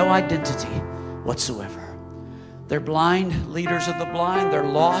 They have no identity whatsoever. They're blind, leaders of the blind. They're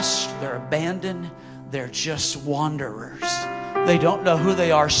lost. They're abandoned. They're just wanderers. They don't know who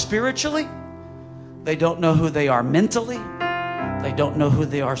they are spiritually. They don't know who they are mentally. They don't know who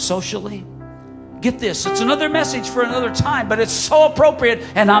they are socially. Get this. It's another message for another time, but it's so appropriate,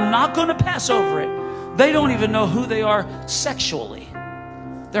 and I'm not going to pass over it. they don't even know who they are sexually.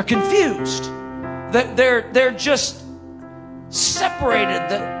 They're confused. They're just separated.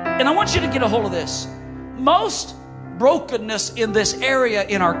 And I want you to get a hold of this. Most brokenness in this area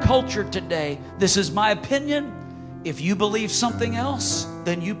in our culture today, this is my opinion. If you believe something else,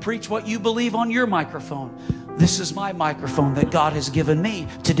 then you preach what you believe on your microphone. This is my microphone that God has given me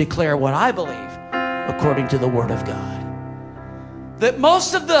to declare what I believe according to the Word of God. That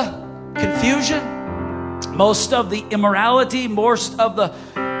most of the confusion, most of the immorality, most of the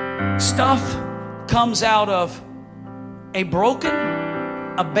stuff comes out of a broken,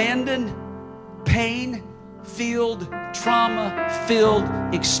 abandoned, pain-filled,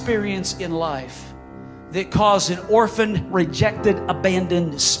 trauma-filled experience in life that caused an orphan, rejected,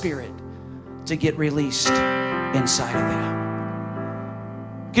 abandoned spirit to get released inside of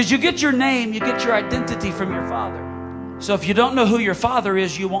them. Because you get your name, you get your identity from your father. So if you don't know who your father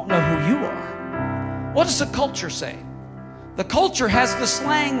is, you won't know who you are. What does the culture say? The culture has the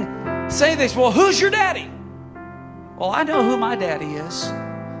slang say this, well, who's your daddy? Well, I know who my daddy is.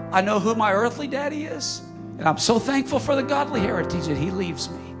 I know who my earthly daddy is. And I'm so thankful for the godly heritage that he leaves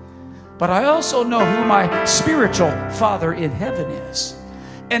me. But I also know who my spiritual father in heaven is.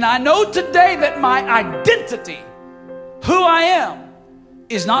 And I know today that my identity, who I am,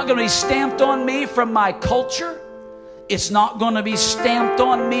 is not going to be stamped on me from my culture. It's not going to be stamped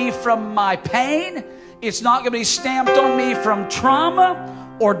on me from my pain. It's not going to be stamped on me from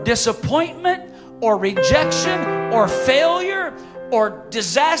trauma or disappointment or rejection or failure or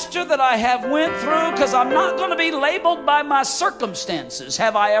disaster that I have went through, because I'm not going to be labeled by my circumstances.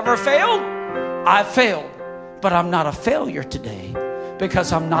 Have I ever failed? I've failed. But I'm not a failure today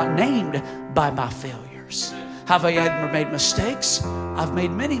because I'm not named by my failures. Have I ever made mistakes? I've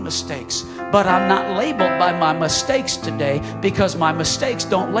made many mistakes, but I'm not labeled by my mistakes today because my mistakes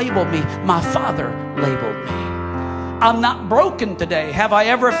don't label me. My Father labeled me. I'm not broken today. Have I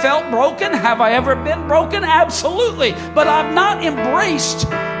ever felt broken? Have I ever been broken? Absolutely. But I've not embraced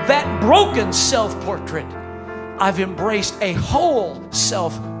that broken self-portrait. I've embraced a whole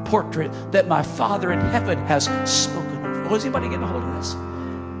self-portrait that my Father in heaven has spoken of. Oh, is anybody getting a hold of this?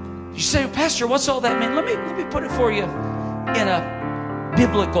 You say, Pastor, what's all that mean? Let me put it for you in a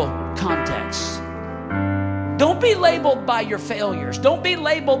biblical context. Don't be labeled by your failures. Don't be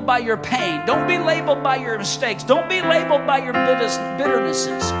labeled by your pain. Don't be labeled by your mistakes. Don't be labeled by your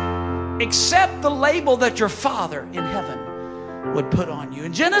bitternesses. Accept the label that your Father in heaven would put on you.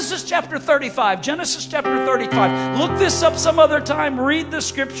 In Genesis chapter 35, look this up some other time, read the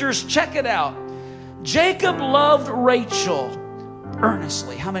scriptures, check it out. Jacob loved Rachel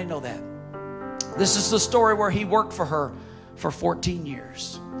earnestly. How many know that? This is the story where he worked for her for 14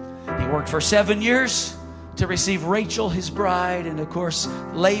 years. He worked for 7 years to receive Rachel, his bride. And of course,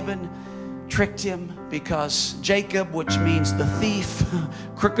 Laban tricked him because Jacob, which means the thief,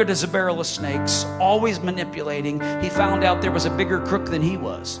 crooked as a barrel of snakes, always manipulating. He found out there was a bigger crook than he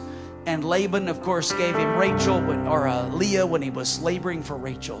was. And Laban, of course, gave him Rachel, Leah, when he was laboring for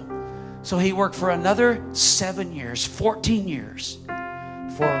Rachel. So he worked for another 7 years, 14 years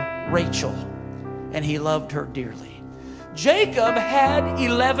for Rachel. And he loved her dearly. Jacob had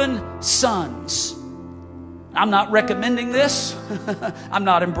 11 sons. I'm not recommending this. I'm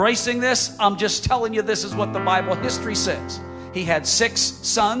not embracing this. I'm just telling you this is what the Bible history says. He had 6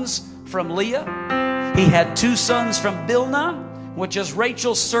 sons from Leah. He had 2 sons from Bilhah, which is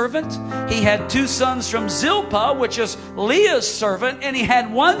Rachel's servant. He had 2 sons from Zilpah, which is Leah's servant. And he had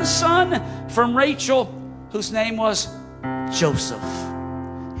 1 son from Rachel, whose name was Joseph,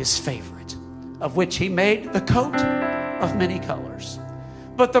 his favorite, of which he made the coat of many colors.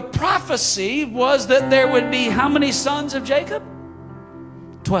 But the prophecy was that there would be how many sons of Jacob?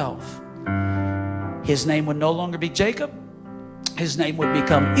 12. His name would no longer be Jacob. His name would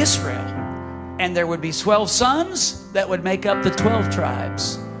become Israel. And there would be 12 sons that would make up the 12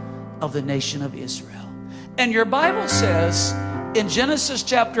 tribes of the nation of Israel. And your Bible says in Genesis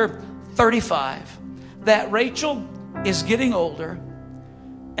chapter 35 that Rachel is getting older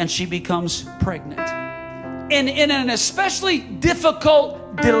and she becomes pregnant. And in an especially difficult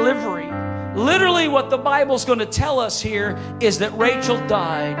delivery. Literally what the Bible's going to tell us here is that Rachel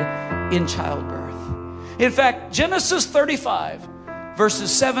died in childbirth. In fact, Genesis 35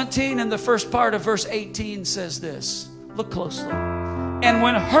 verses 17 and the first part of verse 18 says this. Look closely. And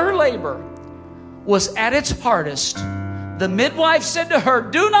when her labor was at its hardest, the midwife said to her,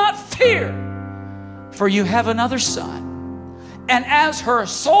 "Do not fear, for you have another son." And as her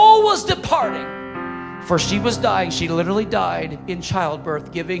soul was departing, for she was dying, she literally died in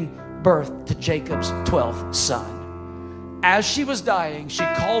childbirth, giving birth to Jacob's 12th son. As she was dying, she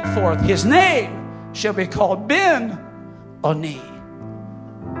called forth his name, shall be called Ben-Oni.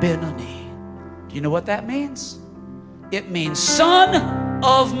 Ben-Oni. Do you know what that means? It means son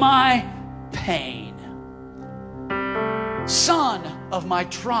of my pain. Son of my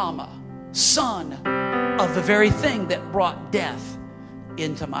trauma. Son of the very thing that brought death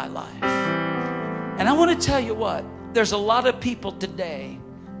into my life. And I want to tell you what, there's a lot of people today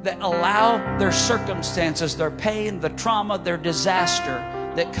that allow their circumstances, their pain, the trauma, their disaster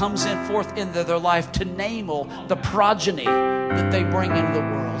that comes in forth into their life to enable the progeny that they bring into the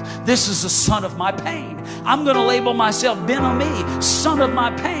world. This is the son of my pain. I'm going to label myself Ben-Ami, son of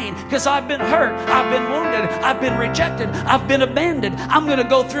my pain, because I've been hurt, I've been wounded, I've been rejected, I've been abandoned. I'm going to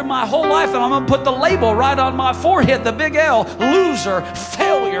go through my whole life and I'm going to put the label right on my forehead, the big L, loser,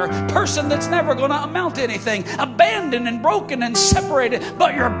 failure, person that's never going to amount to anything, abandoned and broken and separated.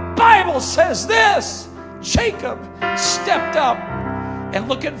 But your Bible says this: Jacob stepped up. And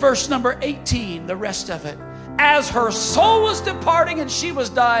look at verse number 18, the rest of it. As her soul was departing and she was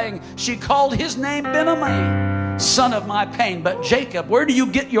dying, she called his name Ben-Ami, son of my pain. But Jacob, where do you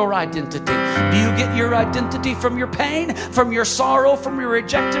get your identity? Do you get your identity from your pain, from your sorrow, from your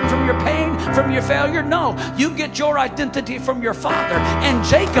rejection, from your pain, from your failure? No, you get your identity from your father. And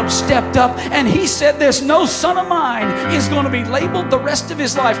Jacob stepped up and he said this: no son of mine is going to be labeled the rest of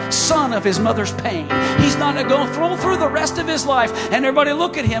his life son of his mother's pain. He's not going to go through the rest of his life and everybody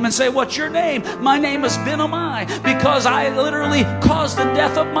look at him and say, what's your name? My name is Ben-Ami, because I literally caused the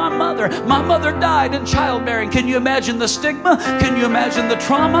death of my mother. My mother died in childbearing. Can you imagine the stigma? Can you imagine the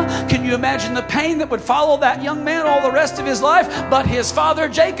trauma? Can you imagine the pain that would follow that young man all the rest of his life? But his father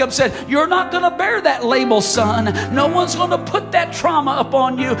Jacob said, you're not going to bear that label, son. No one's going to put that trauma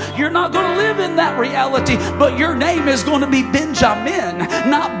upon you. You're not going to live in that reality, but your name is going to be Benjamin,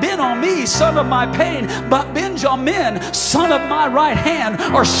 not Ben-Ami, son of my pain, but Benjamin, son of my right hand,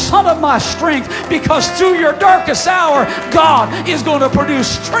 or son of my strength, because through your darkest hour, God is going to produce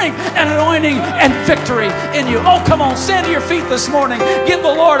strength and anointing and victory in you. Oh, come on, stand to your feet this morning. Give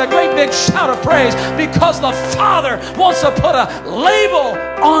the Lord a great big shout of praise, because the Father wants to put a label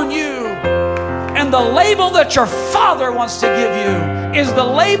on you. And the label that your Father wants to give you is the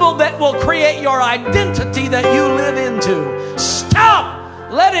label that will create your identity that you live into.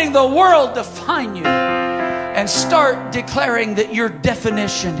 Stop letting the world define you and start declaring that your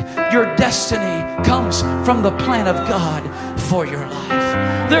definition, your destiny comes from the plan of God for your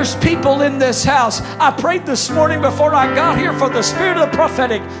life. There's people in this house. I prayed this morning before I got here for the spirit of the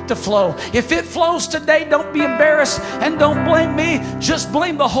prophetic to flow. If it flows today, don't be embarrassed and don't blame me. Just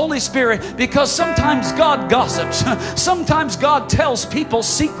blame the Holy Spirit, because sometimes God gossips. Sometimes God tells people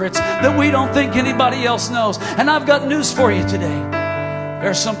secrets that we don't think anybody else knows. And I've got news for you today. There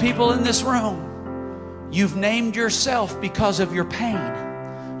are some people in this room. You've named yourself because of your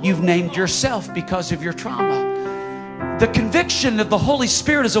pain. You've named yourself because of your trauma. The conviction of the Holy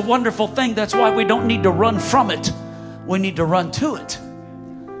Spirit is a wonderful thing. That's why we don't need to run from it. We need to run to it.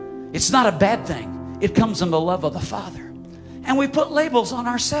 It's not a bad thing. It comes in the love of the Father. And we put labels on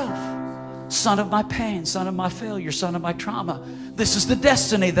ourselves. Son of my pain, son of my failure, son of my trauma. This is the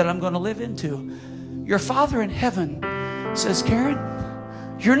destiny that I'm going to live into. Your Father in heaven says, Karen,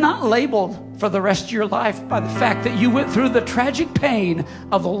 you're not labeled for the rest of your life by the fact that you went through the tragic pain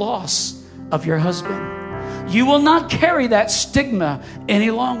of the loss of your husband. You will not carry that stigma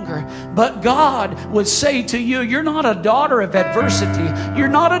any longer. But God would say to you, you're not a daughter of adversity. You're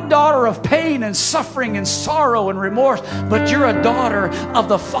not a daughter of pain and suffering and sorrow and remorse, but you're a daughter of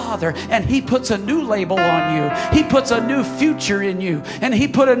the Father. And He puts a new label on you. He puts a new future in you. And He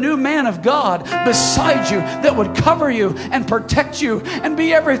put a new man of God beside you that would cover you and protect you and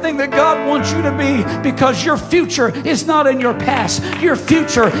be everything that God wants you to be, because your future is not in your past. Your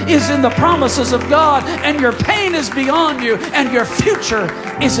future is in the promises of God, and your pain is beyond you, and your future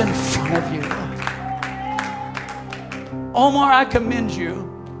is in front of you. Omar, I commend you,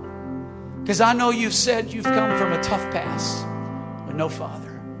 because I know you've said you've come from a tough past with no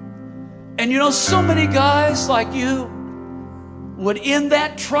father. And you know, so many guys like you would in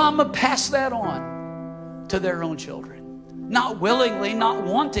that trauma pass that on to their own children. Not willingly, not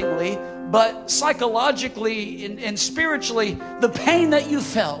wantingly, but psychologically and spiritually, the pain that you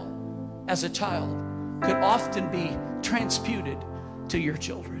felt as a child could often be transmuted to your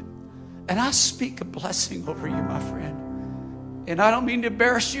children. And I speak a blessing over you, my friend. And I don't mean to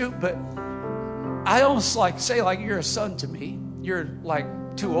embarrass you, but I almost like say like you're a son to me. You're like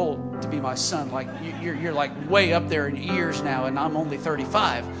too old to be my son. Like you're like way up there in years now, and I'm only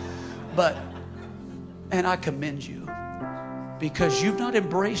 35. And I commend you, because you've not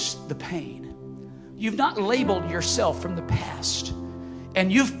embraced the pain. You've not labeled yourself from the past.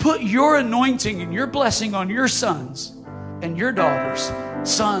 And you've put your anointing and your blessing on your sons and your daughters,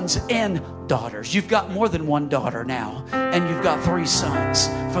 sons and daughters. You've got more than one daughter now, and you've got 3 sons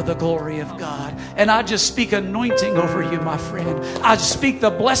for the glory of God. And I just speak anointing over you, my friend. I speak the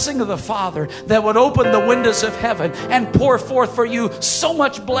blessing of the Father that would open the windows of heaven and pour forth for you so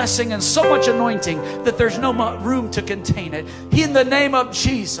much blessing and so much anointing that there's no room to contain it. In the name of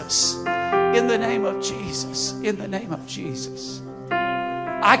Jesus. In the name of Jesus. In the name of Jesus.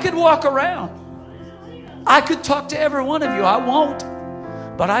 I could walk around. I could talk to every one of you. I won't,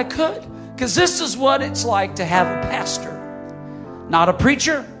 but I could. Because this is what it's like to have a pastor. Not a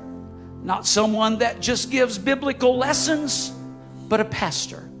preacher, not someone that just gives biblical lessons, but a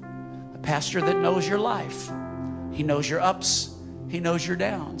pastor. A pastor that knows your life. He knows your ups. He knows your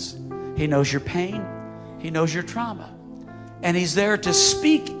downs. He knows your pain. He knows your trauma. And he's there to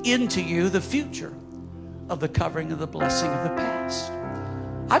speak into you the future of the covering of the blessing of the past.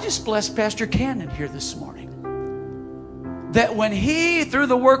 I just blessed Pastor Cannon here this morning. That when he, through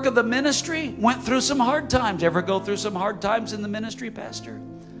the work of the ministry, went through some hard times. Ever go through some hard times in the ministry, Pastor?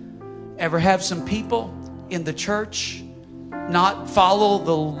 Ever have some people in the church not follow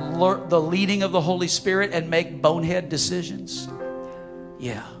the leading of the Holy Spirit and make bonehead decisions?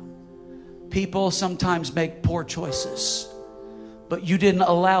 Yeah. People sometimes make poor choices. But you didn't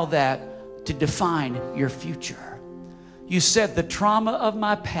allow that to define your future. You said the trauma of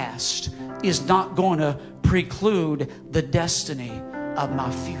my past is not going to preclude the destiny of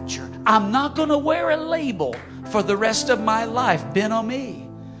my future. I'm not going to wear a label for the rest of my life, Ben-Ami.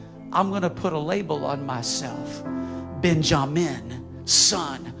 I'm going to put a label on myself, Benjamin,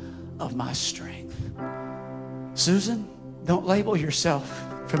 son of my strength. Susan, don't label yourself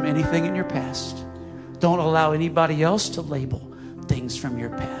from anything in your past. Don't allow anybody else to label things from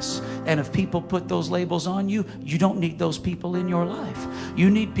your past. And if people put those labels on you, you don't need those people in your life. You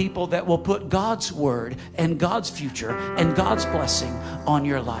need people that will put God's word and God's future and God's blessing on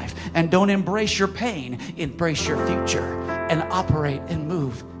your life. And don't embrace your pain, embrace your future and operate and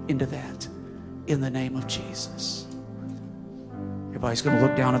move into that in the name of Jesus. Everybody's going to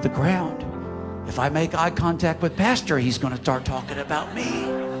look down at the ground. If I make eye contact with Pastor, he's going to start talking about me.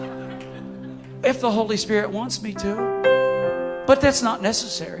 If the Holy Spirit wants me to. But that's not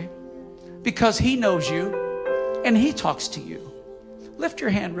necessary because he knows you and he talks to you. Lift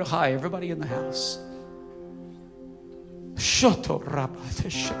your hand real high, everybody in the house.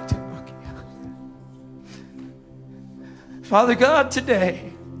 Father God,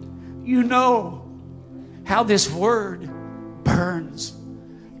 today, you know how this word burns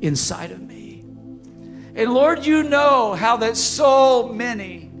inside of me. And Lord, you know how that so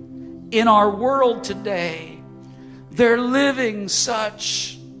many in our world today, they're living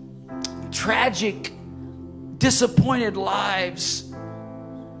such tragic, disappointed lives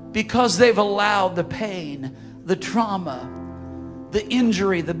because they've allowed the pain, the trauma, the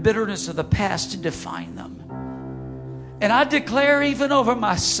injury, the bitterness of the past to define them. And I declare even over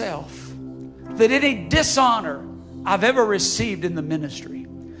myself that any dishonor I've ever received in the ministry,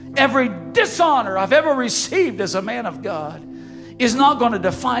 every dishonor I've ever received as a man of God is not going to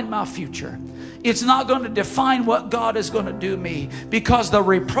define my future. It's not going to define what God is going to do me because the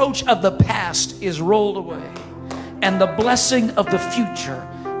reproach of the past is rolled away and the blessing of the future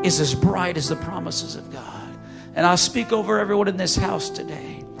is as bright as the promises of God. And I speak over everyone in this house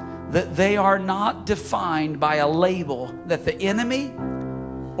today that they are not defined by a label that the enemy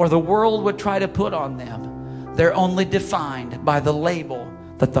or the world would try to put on them. They're only defined by the label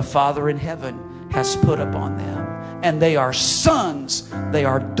that the Father in heaven has put upon them. And they are sons, they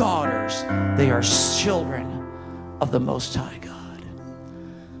are daughters, they are children of the Most High God.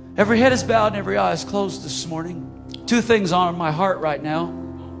 Every head is bowed and every eye is closed this morning. 2 things on my heart right now,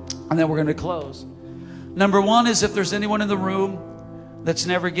 and then we're going to close. Number 1 is if there's anyone in the room that's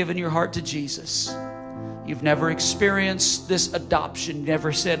never given your heart to Jesus. You've never experienced this adoption. You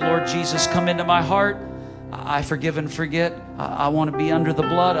never said, Lord Jesus, come into my heart. I forgive and forget. I want to be under the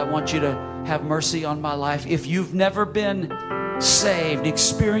blood. I want you to have mercy on my life. If you've never been saved,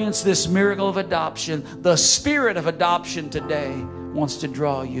 experienced this miracle of adoption, the spirit of adoption today wants to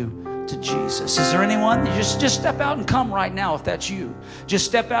draw you to Jesus. Is there anyone? Just step out and come right now if that's you. Just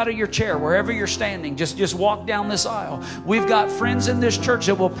step out of your chair wherever you're standing. Just walk down this aisle. We've got friends in this church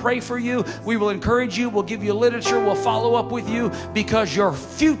that will pray for you. We will encourage you. We'll give you literature. We'll follow up with you because your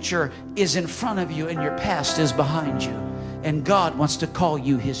future is in front of you and your past is behind you. And God wants to call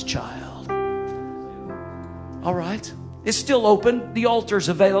you his child. All right. It's still open. The altar's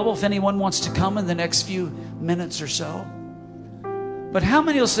available if anyone wants to come in the next few minutes or so. But how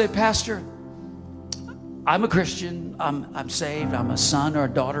many will say, Pastor, I'm a Christian. I'm saved. I'm a son or a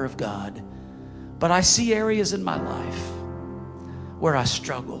daughter of God. But I see areas in my life where I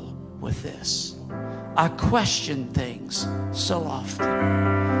struggle with this. I question things so often.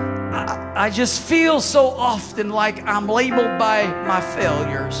 I just feel so often like I'm labeled by my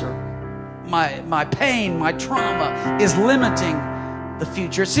failures, or my pain, my trauma is limiting the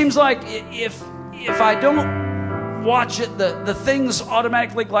future. It seems like if I don't watch it, the things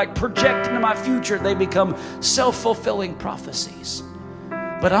automatically like project into my future. They become self-fulfilling prophecies.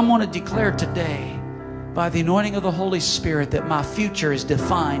 But I'm going to declare today, by the anointing of the Holy Spirit, that my future is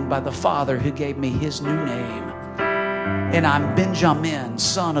defined by the Father who gave me His new name. And I'm Benjamin,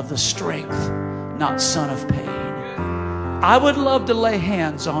 son of the strength, not son of pain. I would love to lay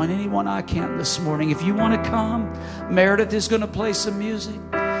hands on anyone I can this morning. If you want to come, Meredith is going to play some music.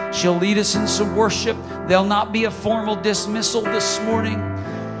 She'll lead us in some worship. There'll not be a formal dismissal this morning.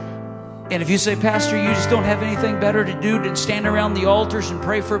 And if you say, Pastor, you just don't have anything better to do than stand around the altars and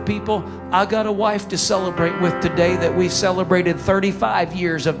pray for people, I got a wife to celebrate with today that we've celebrated 35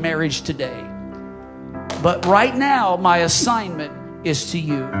 years of marriage today. But right now, my assignment is to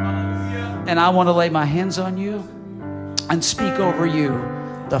you. And I want to lay my hands on you and speak over you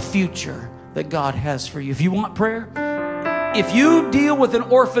the future that God has for you. If you want prayer, if you deal with an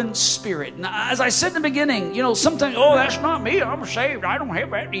orphan spirit, now, as I said in the beginning, you know, sometimes, oh, that's not me. I'm saved. I don't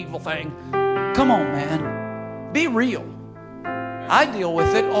have that evil thing. Come on, man. Be real. I deal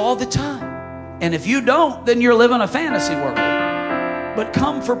with it all the time. And if you don't, then you're living a fantasy world. But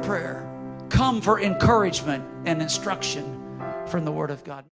come for prayer. Come for encouragement and instruction from the Word of God.